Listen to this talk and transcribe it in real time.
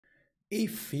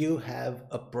If you have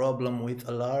a problem with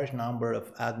a large number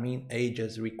of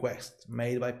admin-ajax requests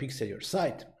made by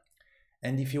PixelYourSite,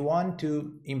 and if you want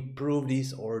to improve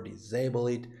this or disable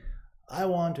it, I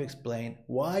want to explain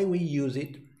why we use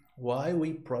it, why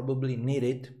we probably need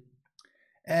it,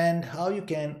 and how you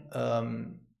can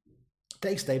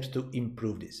take steps to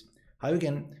improve this. How you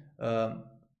can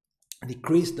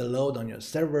decrease the load on your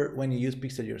server when you use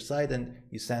PixelYourSite and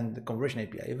you send the conversion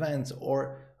API events,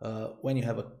 or when you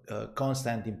have a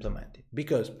constant implemented.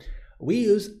 Because we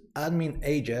use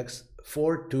admin-ajax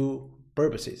for two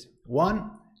purposes.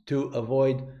 One, to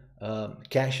avoid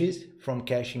caches from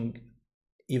caching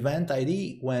event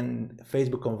ID when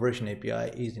Facebook conversion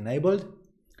API is enabled.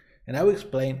 And I will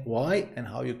explain why and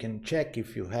how you can check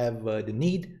if you have the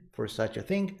need for such a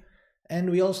thing. And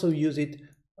we also use it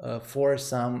for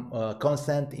some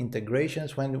consent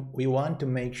integrations when we want to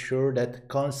make sure that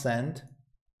consent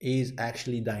is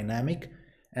actually dynamic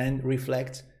and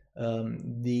reflects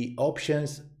the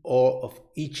options of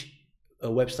each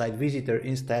website visitor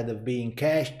instead of being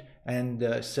cached and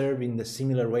served in a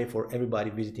similar way for everybody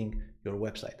visiting your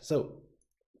website. So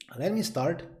let me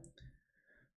start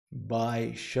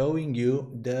by showing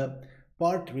you the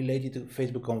part related to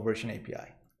Facebook conversion API.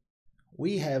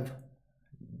 We have,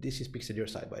 this is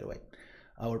PixelYourSite by the way,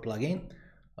 our plugin.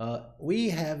 We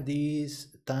have this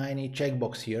tiny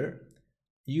checkbox here,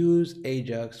 use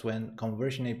Ajax when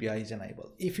conversion API is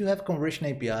enabled. If you have conversion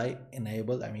API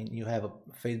enabled, I mean you have a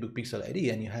Facebook Pixel ID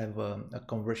and you have a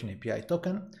conversion API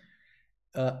token,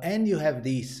 and you have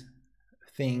this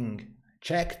thing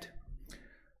checked,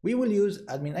 we will use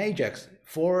admin-ajax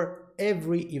for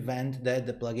every event that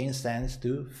the plugin sends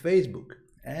to Facebook.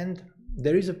 And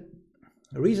there is a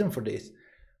reason for this.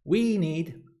 We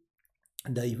need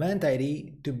the event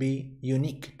ID to be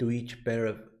unique to each pair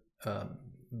of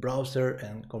browser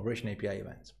and conversion API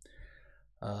events.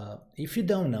 If you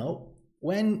don't know,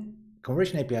 when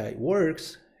conversion API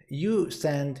works, you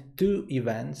send two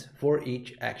events for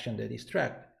each action that is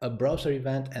tracked, a browser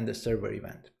event and a server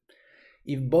event.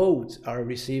 If both are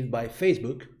received by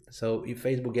Facebook, so if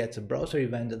Facebook gets a browser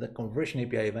event and a conversion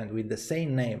API event with the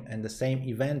same name and the same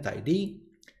event ID,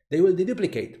 they will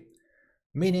deduplicate,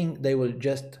 meaning they will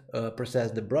just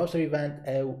process the browser event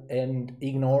and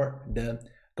ignore the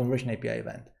conversion API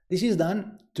event. This is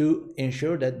done to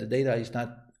ensure that the data is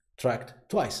not tracked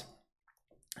twice.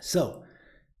 So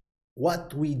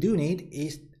what we do need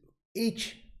is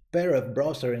each pair of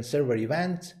browser and server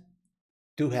events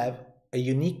to have a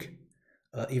unique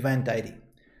event ID.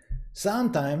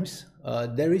 Sometimes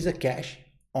there is a cache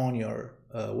on your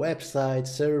website,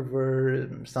 server,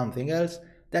 something else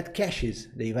that caches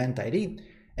the event ID,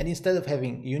 and instead of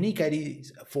having unique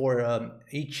IDs for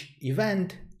each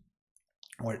event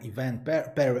or event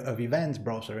pair of events,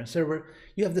 browser and server,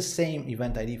 you have the same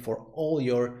event ID for all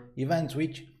your events,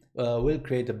 which will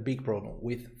create a big problem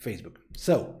with Facebook.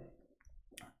 So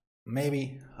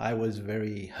maybe I was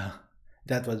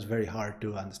that was very hard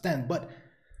to understand, but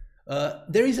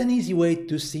there is an easy way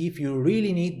to see if you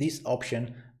really need this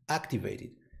option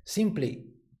activated. Simply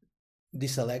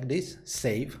deselect this,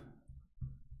 save,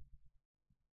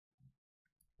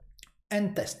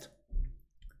 and test.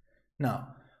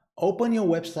 Now, open your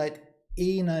website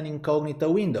in an incognito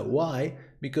window. Why?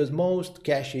 Because most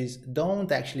caches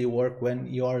don't actually work when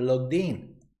you are logged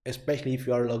in, especially if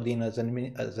you are logged in as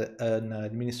an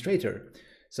administrator.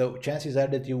 So chances are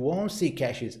that you won't see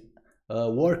caches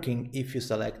working if you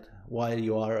select while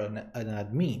you are an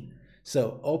admin.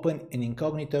 So open in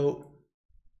incognito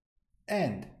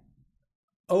and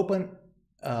open,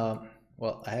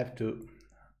 well, I have to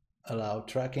allow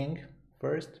tracking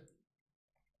first.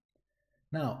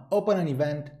 Now open an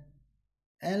event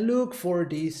and look for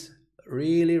this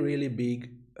really big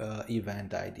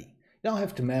event ID. You don't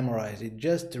have to memorize it,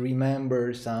 just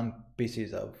remember some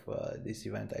pieces of this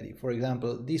event ID. For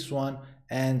example, this one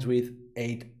ends with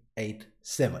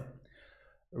 887.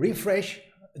 Refresh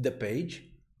the page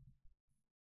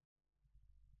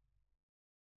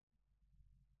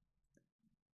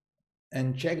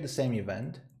and check the same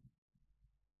event,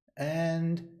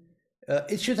 and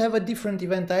it should have a different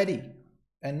event ID.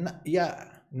 And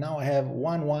yeah, now I have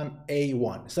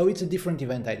 11A1, so it's a different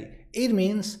event ID. It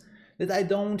means that I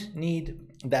don't need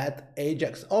that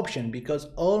Ajax option because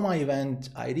all my event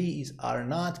IDs are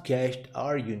not cached,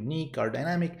 are unique, are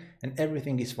dynamic, and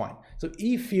everything is fine. So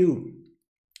if you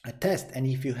test and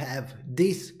if you have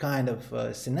this kind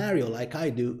of scenario like I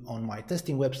do on my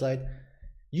testing website,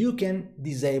 you can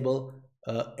disable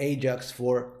Ajax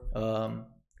for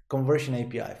conversion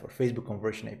API, for Facebook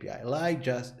conversion API, like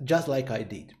just like I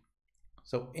did.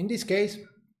 So in this case,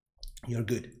 you're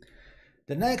good.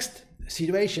 The next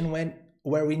situation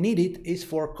where we need it is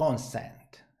for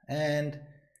consent, and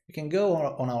you can go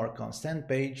on our consent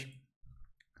page,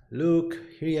 look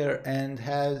here, and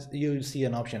you'll see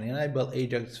an option, enable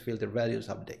Ajax filter values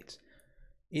updates.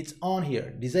 It's on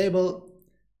here, disable,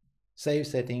 save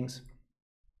settings,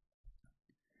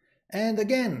 and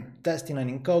again test in an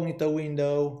incognito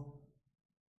window,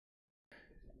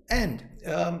 and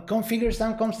configure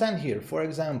some consent here. For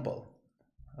example,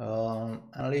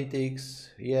 analytics,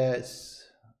 yes,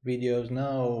 videos,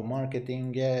 no,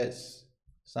 marketing, yes,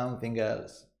 something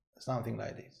else, something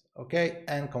like this. Okay,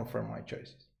 and confirm my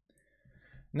choices.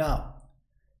 Now,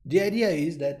 the idea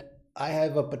is that I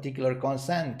have a particular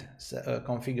consent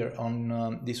configured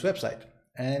on this website,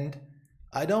 and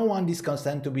I don't want this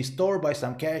consent to be stored by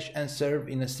some cache and served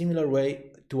in a similar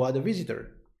way to other visitors.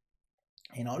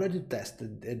 In order to test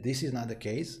that this is not the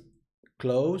case,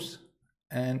 close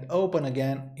and open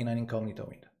again in an incognito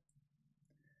window.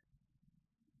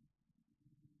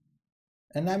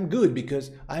 And I'm good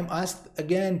because I'm asked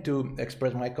again to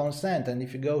express my consent, and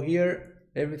if you go here,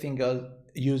 everything else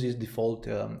uses default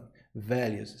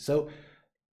values. So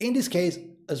in this case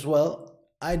as well,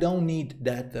 I don't need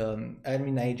that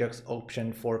admin-ajax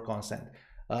option for consent.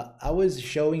 I was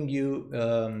showing you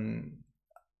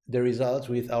the results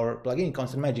with our plugin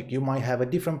Consent Magic. You might have a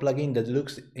different plugin that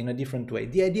looks in a different way.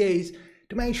 The idea is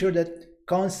to make sure that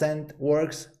consent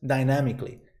works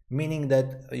dynamically, meaning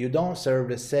that you don't serve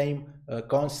the same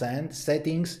consent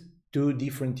settings to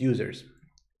different users.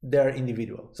 They're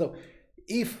individual. So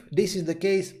if this is the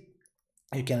case,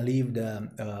 you can leave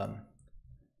the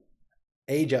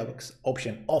Ajax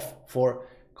option off for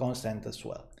consent as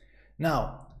well.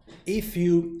 Now, if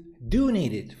you do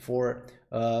need it for,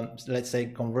 let's say,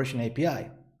 conversion API,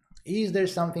 is there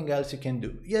something else you can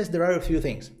do? Yes, there are a few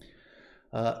things.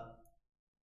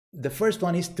 The first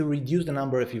one is to reduce the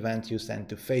number of events you send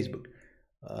to Facebook.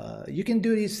 You can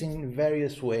do this in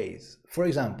various ways. For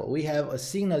example, we have a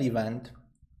signal event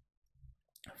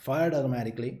fired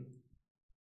automatically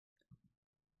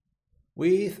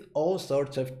with all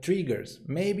sorts of triggers.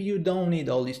 Maybe you don't need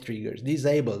all these triggers,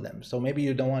 disable them. So maybe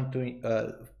you don't want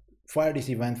to fire this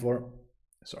event for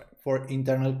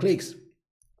internal clicks,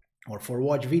 or for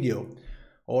watch video,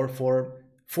 or for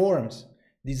forums.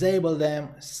 Disable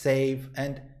them, save,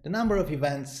 and the number of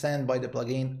events sent by the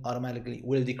plugin automatically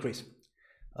will decrease.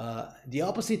 The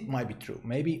opposite might be true.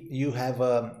 Maybe you have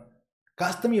a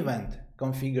custom event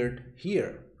configured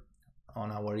here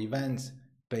on our events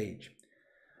page.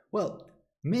 Well,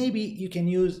 maybe you can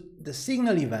use the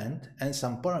signal event and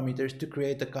some parameters to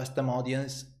create a custom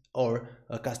audience or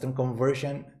a custom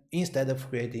conversion instead of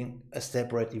creating a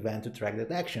separate event to track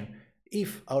that action.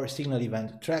 If our signal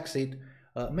event tracks it,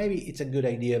 maybe it's a good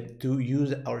idea to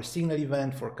use our signal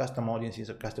event for custom audiences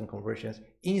or custom conversions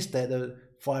instead of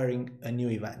firing a new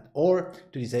event, or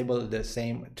to disable the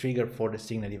same trigger for the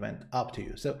signal event. Up to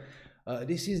you. So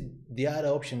this is the other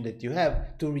option that you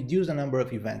have to reduce the number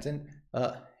of events. And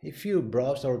if you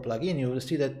browse our plugin, you will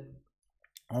see that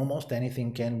almost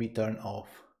anything can be turned off.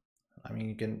 I mean,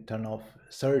 you can turn off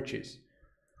searches,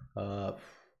 you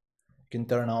can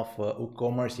turn off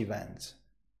WooCommerce events,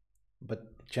 but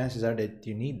chances are that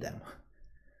you need them.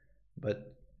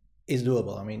 But it's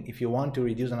doable. I mean, if you want to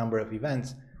reduce the number of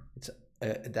events,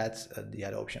 that's the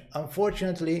other option.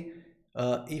 Unfortunately,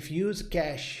 if you use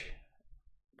cache,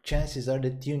 chances are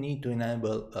that you need to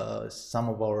enable some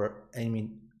of our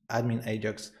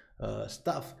admin-ajax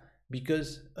stuff,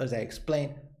 because, as I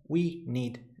explained, we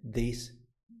need this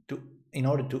in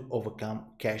order to overcome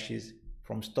caches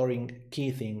from storing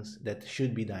key things that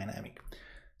should be dynamic.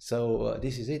 So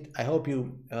this is it. I hope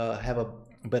you have a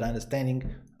better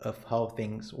understanding of how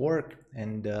things work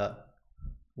and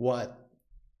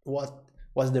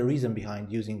what's the reason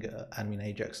behind using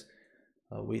admin-ajax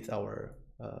with our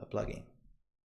plugin.